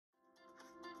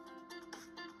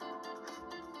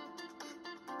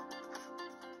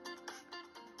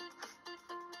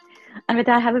Anvita,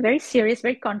 I have a very serious,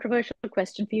 very controversial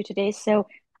question for you today. So,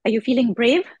 are you feeling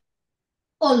brave?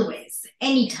 Always,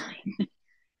 anytime.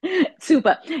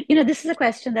 Super. This is a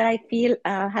question that I feel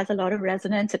has a lot of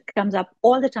resonance. It comes up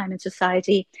all the time in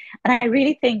society. And I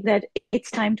really think that it's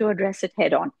time to address it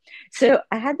head on. So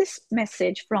I had this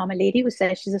message from a lady who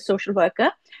says she's a social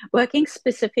worker working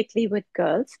specifically with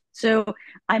girls. So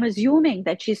I'm assuming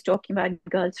that she's talking about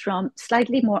girls from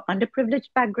slightly more underprivileged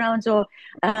backgrounds or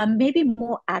maybe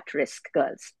more at risk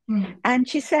girls. Hmm. And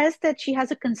she says that she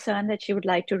has a concern that she would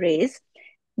like to raise.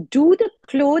 Do the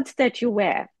clothes that you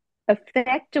wear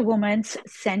affect a woman's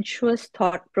sensuous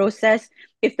thought process?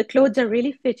 If the clothes are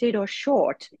really fitted or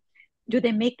short, do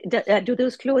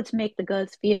those clothes make the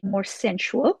girls feel more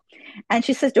sensual? And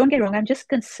she says, don't get wrong, I'm just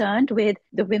concerned with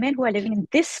the women who are living in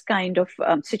this kind of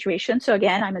situation. So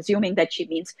again, I'm assuming that she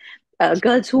means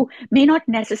girls who may not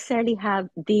necessarily have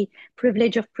the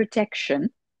privilege of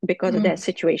protection because of their Hmm.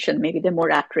 situation. Maybe they're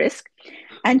more at risk.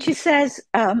 And she says,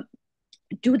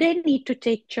 do they need to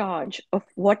take charge of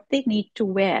what they need to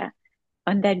wear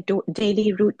on their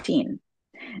daily routine?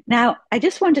 Now, I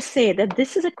just want to say that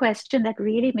this is a question that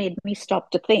really made me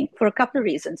stop to think for a couple of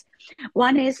reasons.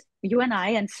 One is you and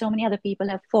I and so many other people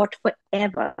have fought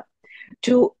forever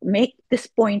to make this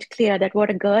point clear that what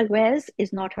a girl wears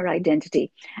is not her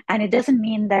identity. And it doesn't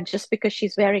mean that just because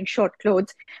she's wearing short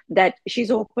clothes that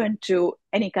she's open to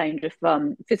any kind of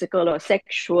physical or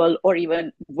sexual or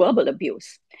even verbal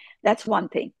abuse. That's one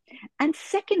thing. And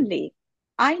secondly,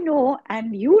 I know,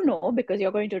 and you know, because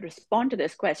you're going to respond to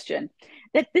this question,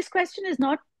 that this question is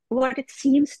not what it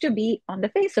seems to be on the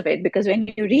face of it. Because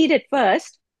when you read it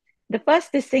first, the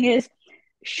first this thing is,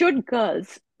 should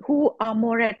girls who are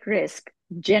more at risk,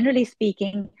 generally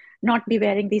speaking, not be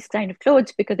wearing these kind of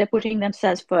clothes because they're putting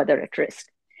themselves further at risk?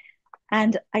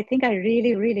 And I think I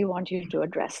really, really want you to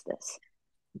address this.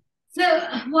 So,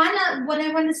 what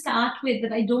I want to start with,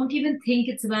 that I don't even think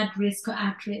it's about risk or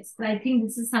at risk. I think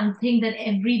this is something that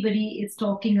everybody is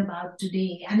talking about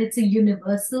today, and it's a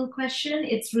universal question.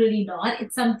 It's really not.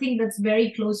 It's something that's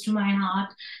very close to my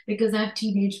heart because I have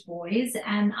teenage boys,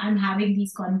 and I'm having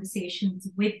these conversations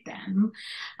with them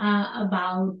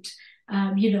about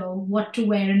what to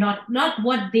wear, and not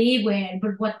what they wear,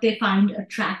 but what they find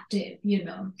attractive.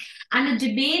 And a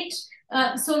debate,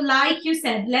 so like you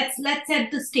said, let's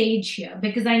set the stage here,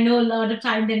 because I know a lot of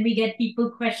time then we get people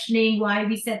questioning why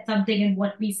we said something and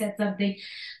what we said something.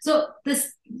 So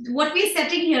this, what we're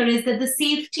setting here is that the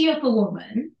safety of a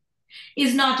woman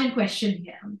is not in question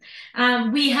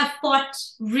here. We have fought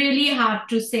really hard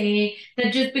to say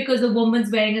that just because a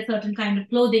woman's wearing a certain kind of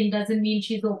clothing doesn't mean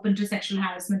she's open to sexual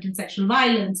harassment and sexual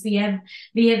violence. We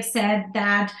have said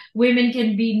that women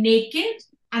can be naked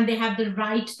and they have the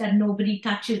right that nobody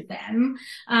touches them.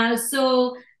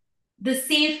 So the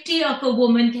safety of a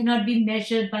woman cannot be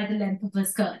measured by the length of her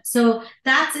skirt. So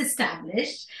that's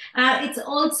established. It's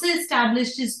also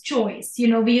established as choice.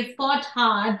 We have fought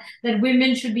hard that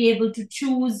women should be able to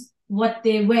choose what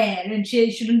they wear, and she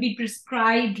shouldn't be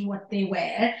prescribed what they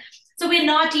wear. So we're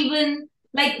not even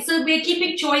like, so we're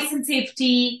keeping choice and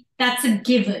safety. That's a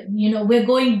given. We're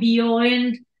going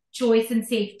beyond choice and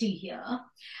safety here.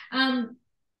 Um,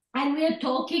 and we're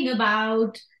talking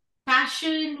about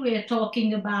fashion, we're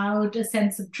talking about a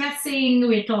sense of dressing,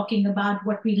 we're talking about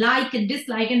what we like and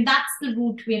dislike, and that's the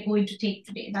route we're going to take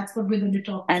today. That's what we're going to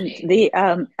talk And today.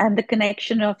 the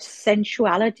connection of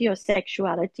sensuality or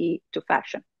sexuality to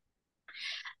fashion.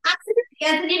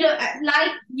 Absolutely. And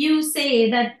like you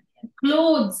say that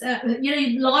clothes, a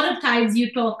lot of times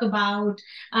you talk about,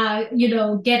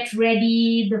 get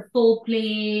ready, the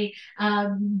foreplay,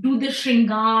 do the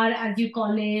shringar, as you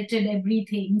call it, and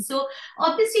everything. So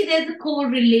obviously there's a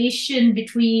correlation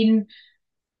between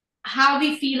how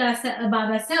we feel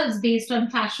about ourselves based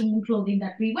on fashion and clothing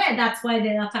that we wear. That's why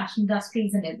there are fashion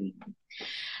industries and everything.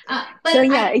 So But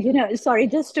yeah, I sorry,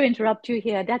 just to interrupt you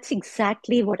here, that's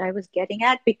exactly what I was getting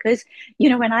at because,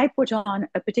 when I put on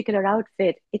a particular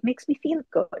outfit, it makes me feel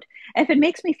good. If it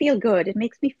makes me feel good, it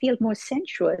makes me feel more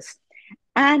sensuous.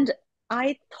 And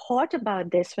I thought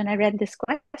about this when I read this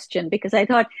question because I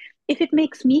thought if it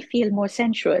makes me feel more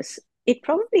sensuous, it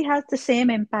probably has the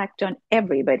same impact on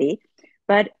everybody.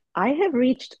 But I have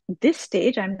reached this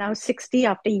stage, I'm now 60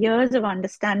 after years of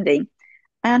understanding.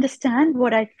 I understand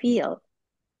what I feel.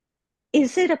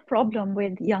 Is it a problem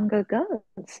with younger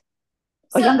girls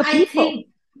or so younger I people? think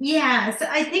yeah. So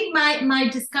I think my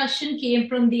discussion came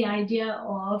from the idea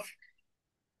of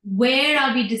where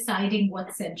are we deciding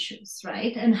what's sensuous,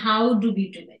 right? And how do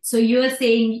we do it? So you're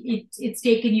saying it's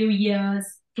taken you years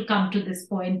to come to this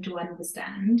point to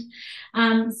understand.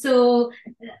 So,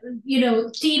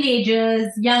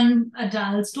 teenagers, young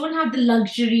adults don't have the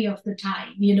luxury of the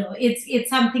time. It's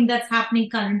something that's happening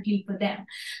currently for them.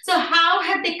 So, how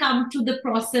have they come to the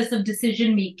process of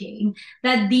decision making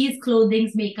that these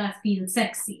clothings make us feel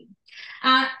sexy?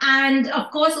 And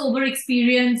of course, over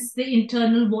experience, the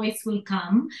internal voice will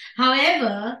come.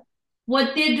 However,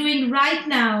 what they're doing right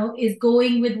now is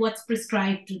going with what's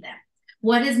prescribed to them.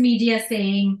 What is media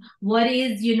saying? What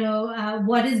is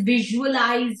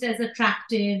visualized as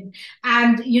attractive,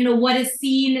 and what is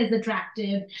seen as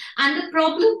attractive? And the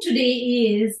problem today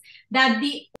is that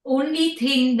the only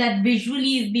thing that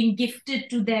visually is being gifted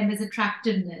to them as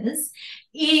attractiveness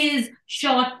is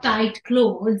short, tight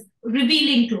clothes,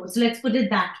 revealing clothes. Let's put it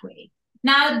that way.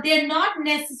 Now, they're not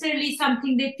necessarily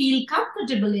something they feel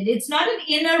comfortable in. It's not an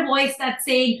inner voice that's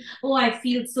saying, "Oh, I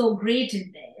feel so great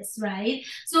in this," right?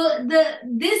 So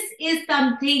this is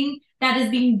something that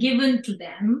is being given to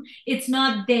them. It's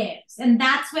not theirs. And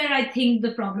that's where I think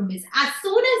the problem is. As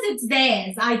soon as it's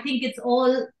theirs, I think it's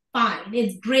all fine.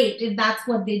 It's great if that's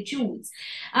what they choose.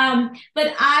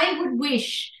 But I would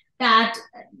wish that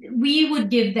we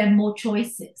would give them more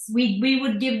choices. We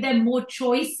would give them more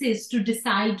choices to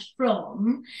decide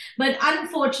from. But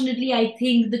unfortunately, I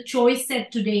think the choice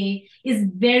set today is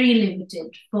very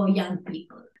limited for young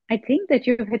people. I think that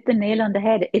you've hit the nail on the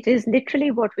head. It is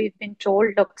literally what we've been told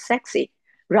looks sexy,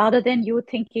 rather than you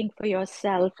thinking for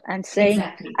yourself and saying,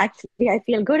 Exactly. actually, I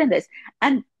feel good in this.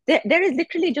 And there is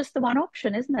literally just the one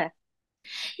option, isn't there?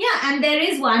 Yeah, and there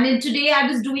is one. And today I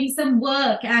was doing some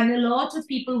work, and a lot of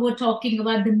people were talking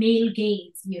about the male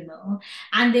gaze,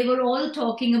 and they were all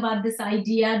talking about this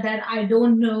idea that I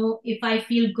don't know if I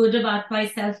feel good about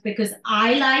myself because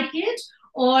I like it,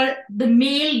 or the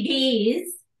male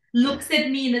gaze looks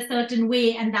at me in a certain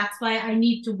way, and that's why I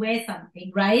need to wear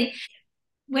something, right?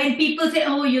 When people say,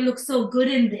 "Oh, you look so good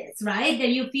in this," right? Then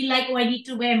you feel like, "Oh, I need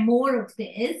to wear more of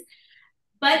this."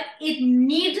 But it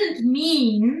needn't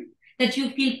mean that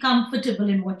you feel comfortable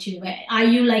in what you wear. Are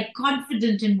you like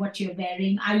confident in what you're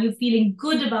wearing? Are you feeling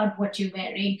good about what you're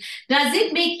wearing? Does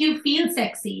it make you feel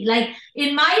sexy? Like,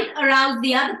 it might arouse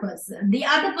the other person. The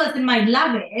other person might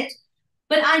love it,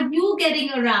 but are you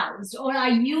getting aroused, or are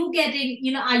you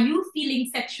getting, are you feeling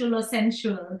sexual or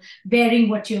sensual wearing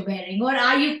what you're wearing? Or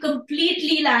are you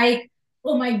completely like,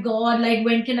 "Oh my God, like,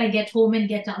 when can I get home and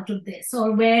get out of this?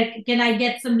 Or where can I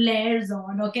get some layers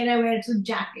on? Or can I wear some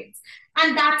jackets?"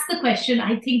 And that's the question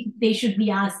I think they should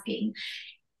be asking.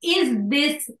 Is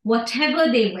this,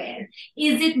 whatever they wear,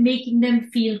 is it making them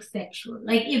feel sexual?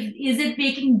 Like, if is it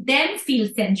making them feel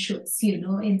sensuous,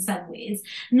 in some ways?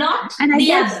 Not And I the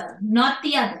guess, other, not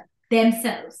the other,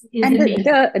 themselves. Is and it the,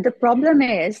 making? the problem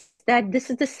is that this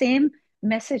is the same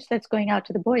message that's going out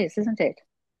to the boys, isn't it?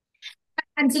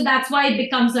 And so that's why it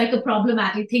becomes like a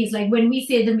problematic thing. Like when we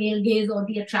say the male gaze or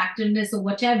the attractiveness or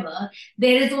whatever,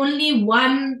 there is only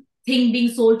one thing being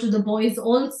sold to the boys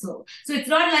also. So it's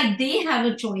not like they have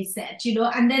a choice set,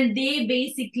 and then they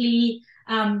basically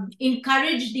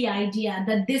encourage the idea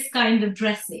that this kind of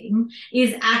dressing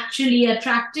is actually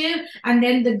attractive. And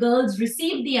then the girls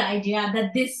receive the idea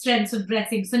that this sense of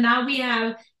dressing. So now we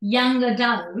have young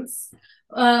adults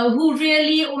who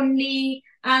really only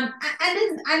and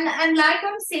like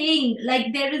I'm saying,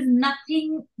 like, there is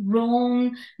nothing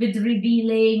wrong with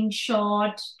revealing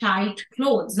short, tight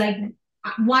clothes. Like,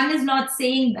 one is not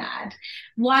saying that.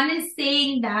 One is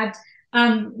saying that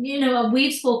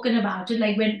we've spoken about it,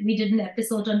 like when we did an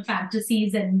episode on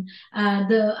fantasies, and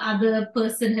the other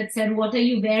person had said, "What are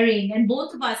you wearing?" And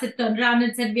both of us had turned around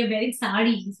and said, "We're wearing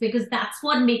saris because that's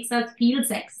what makes us feel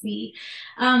sexy."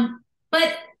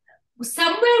 But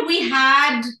somewhere we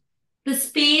had the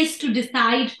space to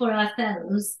decide for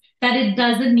ourselves that it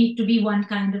doesn't need to be one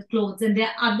kind of clothes, and there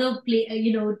are other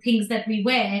things that we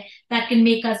wear that can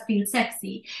make us feel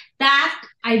sexy. That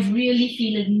I really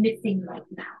feel is missing right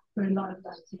now for a lot of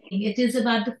us. It is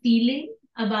about the feeling,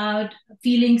 about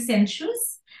feeling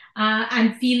sensuous,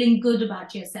 and feeling good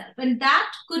about yourself. And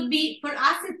that could be, for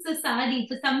us, it's a sari.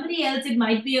 For somebody else, it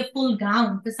might be a full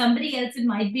gown. For somebody else, it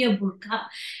might be a burqa.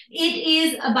 It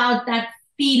is about that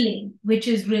feeling, which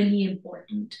is really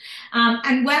important.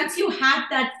 And once you have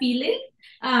that feeling,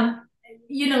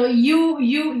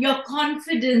 your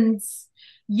confidence,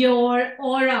 your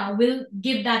aura will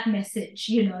give that message,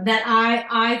 that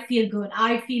I feel good,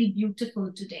 I feel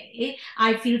beautiful today,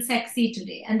 I feel sexy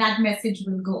today, and that message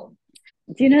will go.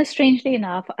 Strangely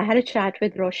enough, I had a chat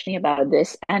with Roshni about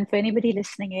this. And for anybody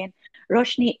listening in,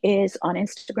 Roshni is on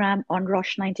Instagram on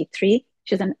Rosh93.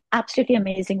 She's an absolutely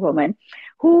amazing woman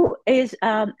who is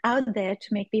out there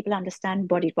to make people understand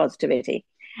body positivity.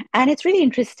 And it's really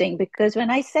interesting because when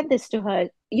I said this to her,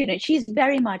 she's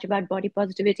very much about body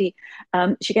positivity.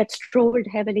 She gets trolled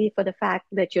heavily for the fact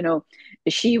that,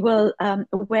 she will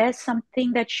wear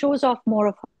something that shows off more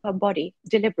of her body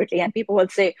deliberately. And people will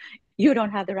say, you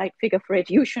don't have the right figure for it.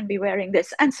 You shouldn't be wearing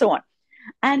this, and so on.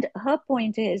 And her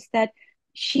point is that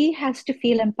she has to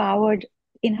feel empowered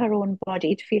in her own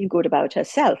body to feel good about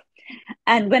herself.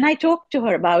 And when I talked to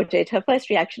her about it, her first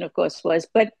reaction, of course, was,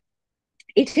 but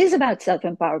it is about self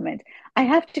empowerment. I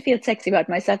have to feel sexy about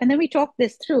myself. And then we talked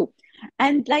this through.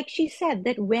 And like she said,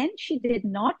 that when she did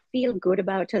not feel good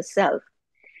about herself,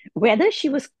 whether she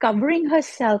was covering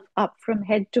herself up from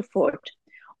head to foot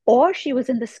or she was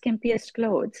in the skimpiest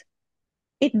clothes,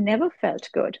 it never felt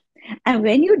good. And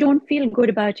when you don't feel good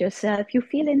about yourself, you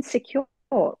feel insecure.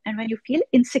 And when you feel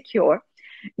insecure,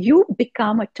 you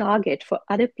become a target for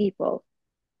other people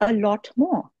a lot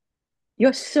more.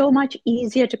 You're so much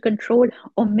easier to control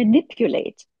or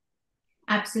manipulate.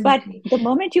 But Absolutely. the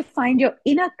moment you find your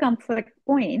inner comfort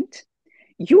point,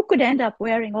 you could end up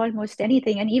wearing almost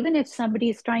anything. And even if somebody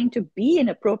is trying to be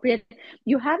inappropriate,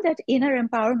 you have that inner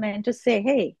empowerment to say,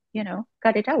 hey,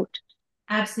 cut it out.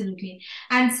 Absolutely.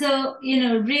 And so,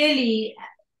 really,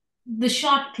 the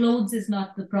short clothes is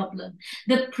not the problem.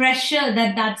 The pressure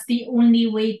that that's the only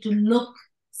way to look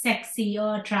sexy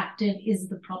or attractive is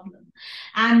the problem.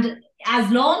 And as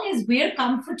long as we're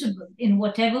comfortable in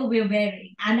whatever we're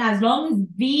wearing, and as long as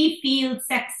we feel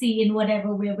sexy in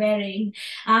whatever we're wearing,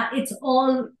 it's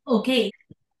all okay.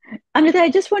 Amrita, I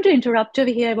just want to interrupt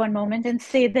over here one moment and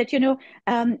say that,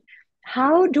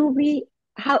 how do we,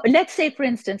 let's say, for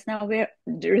instance, now we're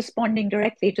responding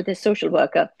directly to this social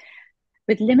worker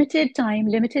with limited time,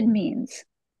 limited means.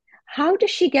 How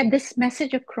does she get this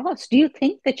message across? Do you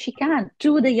think that she can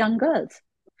to the young girls?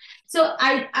 So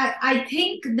I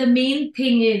think the main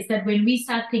thing is that when we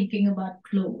start thinking about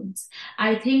clothes,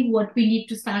 I think what we need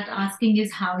to start asking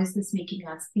is, how is this making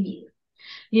us feel?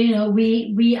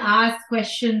 We ask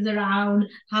questions around,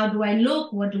 how do I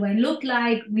look, what do I look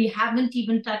like? We haven't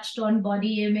even touched on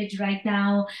body image right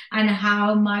now, and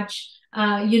how much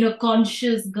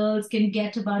conscious girls can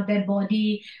get about their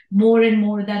body more and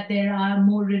more, that there are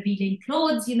more revealing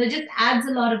clothes, just adds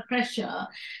a lot of pressure.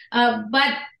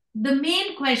 But the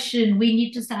main question we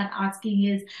need to start asking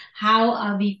is, how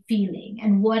are we feeling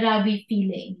and what are we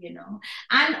feeling,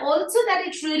 and also that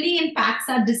it really impacts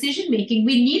our decision making.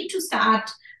 We need to start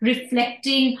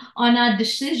reflecting on our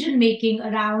decision making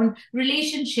around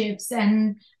relationships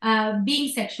and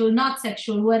being sexual, not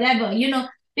sexual, whatever,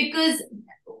 because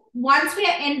once we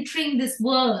are entering this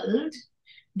world,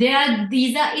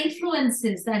 these are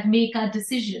influences that make our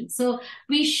decisions. So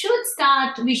we should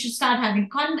start having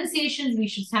conversations, we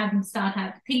should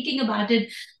thinking about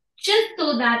it, just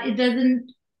so that it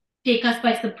doesn't take us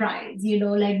by surprise,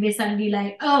 like we're suddenly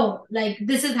like, oh, like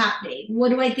this is happening. What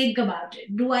do I think about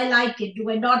it? Do I like it? Do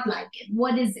I not like it?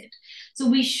 What is it? So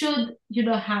we should,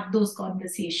 have those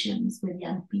conversations with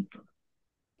young people.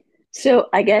 So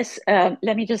I guess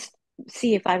let me just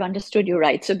see if I've understood you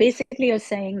right. So basically, you're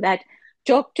saying that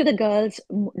talk to the girls,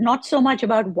 not so much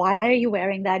about why are you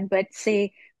wearing that, but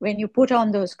say when you put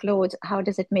on those clothes, how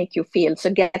does it make you feel?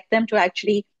 So get them to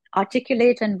actually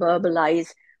articulate and verbalize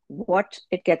what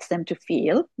it gets them to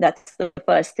feel. That's the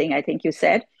first thing I think you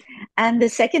said. And the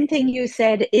second thing you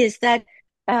said is that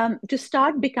to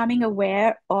start becoming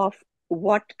aware of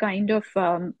what kind of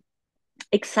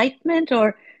excitement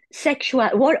or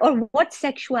what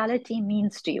sexuality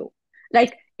means to you.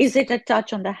 Like, is it a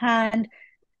touch on the hand?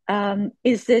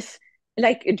 Is this,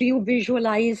 like, do you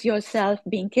visualize yourself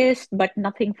being kissed but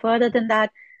nothing further than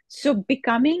that? So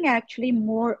becoming actually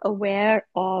more aware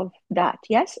of that.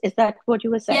 Yes, is that what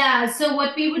you were saying? Yeah, so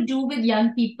what we would do with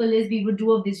young people is we would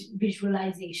do a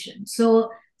visualization.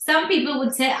 So some people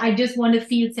would say, I just want to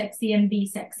feel sexy and be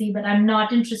sexy, but I'm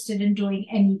not interested in doing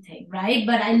anything, right?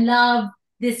 But I love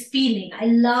this feeling. I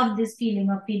love this feeling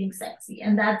of feeling sexy,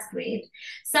 and that's great.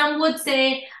 Some would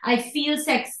say, I feel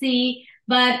sexy,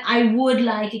 but I would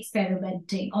like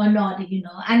experimenting or not,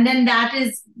 and then that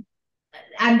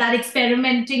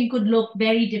experimenting could look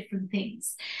very different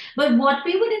things. But what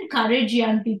we would encourage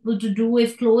young people to do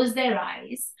is close their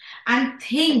eyes and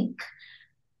think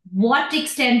what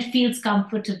extent feels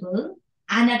comfortable,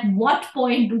 and at what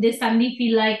point do they suddenly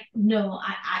feel like, no,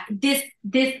 this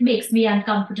makes me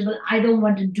uncomfortable, I don't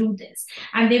want to do this.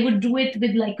 And they would do it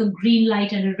with like a green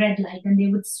light and a red light, and they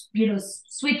would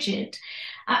switch it.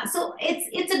 So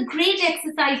it's a great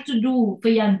exercise to do for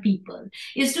young people,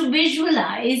 is to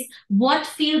visualize what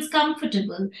feels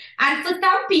comfortable. And for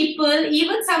some people,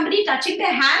 even somebody touching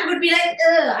their hand would be like,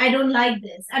 I don't like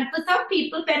this. And for some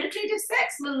people, penetrative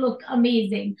sex will look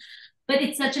amazing. but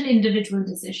it's such an individual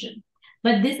decision.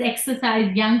 But this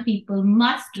exercise young people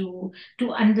must do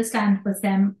to understand for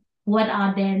them what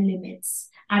are their limits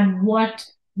and what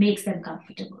makes them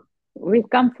comfortable. We've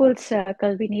come full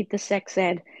circle. We need the sex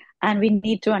ed, and we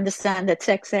need to understand that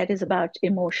sex ed is about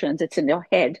emotions. It's in your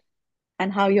head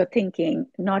and how you're thinking,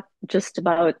 not just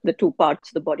about the two parts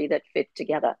of the body that fit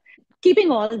together.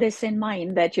 Keeping all this in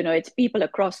mind that, it's people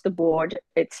across the board,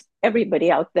 it's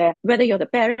everybody out there, whether you're the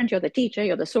parent, you're the teacher,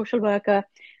 you're the social worker,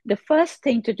 the first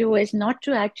thing to do is not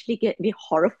to actually be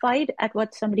horrified at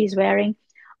what somebody's wearing.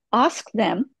 Ask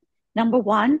them, number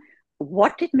one,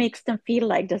 what it makes them feel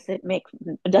like. Does it make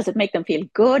them feel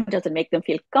good? Does it make them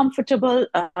feel comfortable?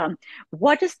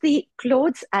 What is the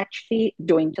clothes actually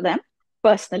doing to them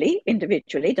personally,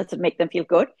 individually? Does it make them feel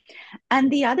good? And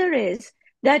the other is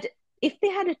that if they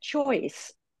had a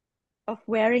choice of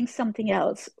wearing something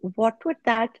else, what would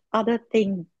that other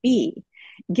thing be?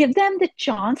 Give them the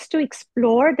chance to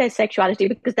explore their sexuality,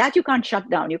 because that you can't shut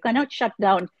down. You cannot shut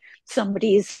down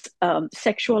somebody's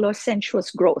sexual or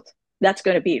sensuous growth. That's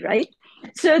going to be right.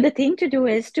 So the thing to do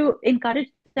is to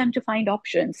encourage them to find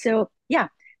options. So yeah,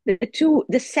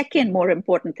 the second more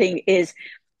important thing is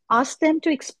ask them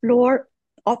to explore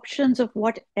options of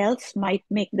what else might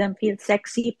make them feel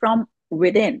sexy from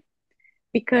within.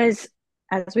 Because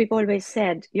as we've always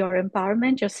said, your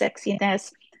empowerment, your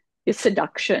sexiness, your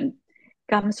seduction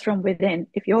comes from within.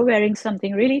 If you're wearing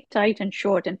something really tight and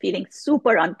short and feeling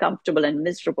super uncomfortable and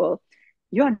miserable,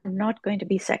 you're not going to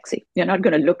be sexy. You're not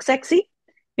going to look sexy.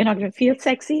 You're not going to feel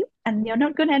sexy, and you're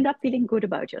not going to end up feeling good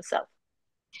about yourself.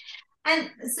 And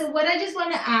so what I just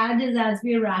want to add is, as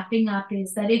we're wrapping up,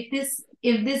 is that if this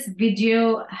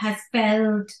video has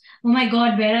felt, oh my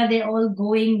God, where are they all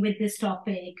going with this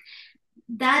topic?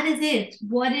 That is it,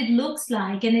 what it looks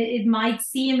like. And it might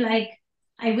seem like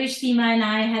I wish Seema and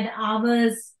I had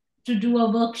hours to do a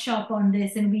workshop on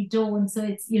this, and we don't. So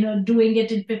it's, doing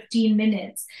it in 15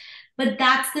 minutes. But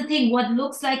that's the thing, what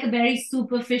looks like a very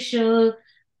superficial,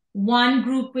 one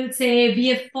group will say we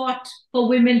have fought for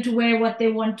women to wear what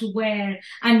they want to wear,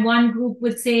 and one group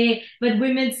would say but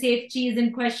women's safety is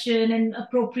in question and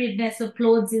appropriateness of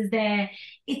clothes is there.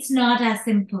 It's not as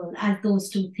simple as those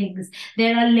two things.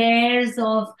 There are layers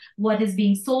of what is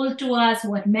being sold to us,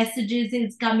 what messages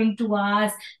is coming to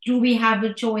us. Do we have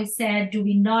a choice set? Do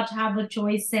we not have a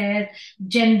choice set?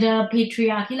 Gender,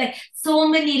 patriarchy, like so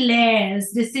many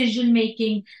layers, decision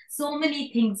making, so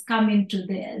many things come into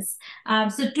this.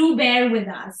 So do bear with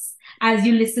us as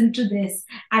you listen to this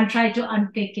and try to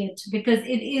unpick it, because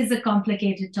it is a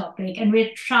complicated topic and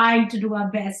we're trying to do our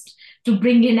best to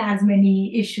bring in as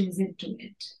many issues into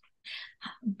it.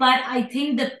 But I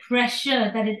think the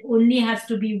pressure that it only has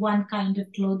to be one kind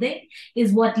of clothing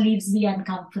is what leaves me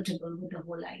uncomfortable with the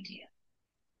whole idea.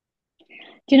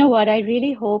 Do you know what? I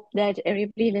really hope that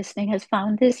everybody listening has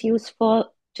found this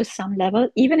useful to some level,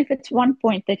 even if it's one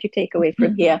point that you take away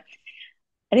from here.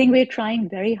 I think we're trying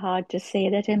very hard to say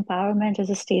that empowerment is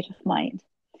a state of mind.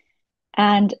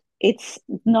 And it's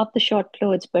not the short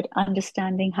clothes, but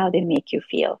understanding how they make you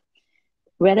feel.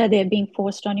 Whether they're being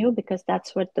forced on you because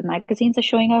that's what the magazines are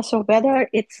showing us, or whether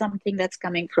it's something that's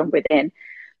coming from within.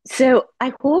 So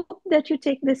I hope that you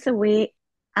take this away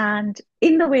and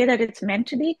in the way that it's meant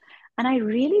to be. And I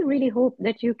really, really hope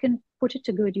that you can put it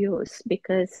to good use,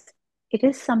 because it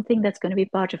is something that's going to be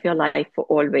part of your life for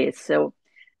always. So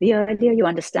the earlier you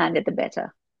understand it, the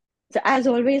better. So as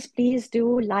always, please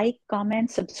do like,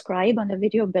 comment, subscribe on the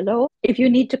video below. If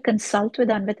you need to consult with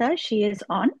Anvita, she is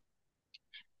on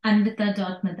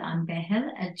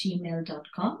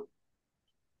Anvita.Madan-Bahel@gmail.com.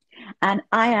 And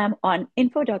I am on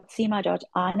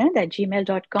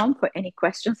info.seema.anand@gmail.com for any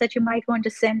questions that you might want to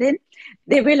send in.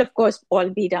 They will, of course, all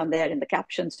be down there in the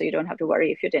captions, so you don't have to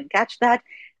worry if you didn't catch that.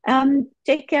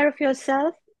 Take care of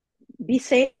yourself, be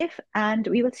safe, and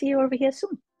we will see you over here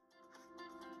soon.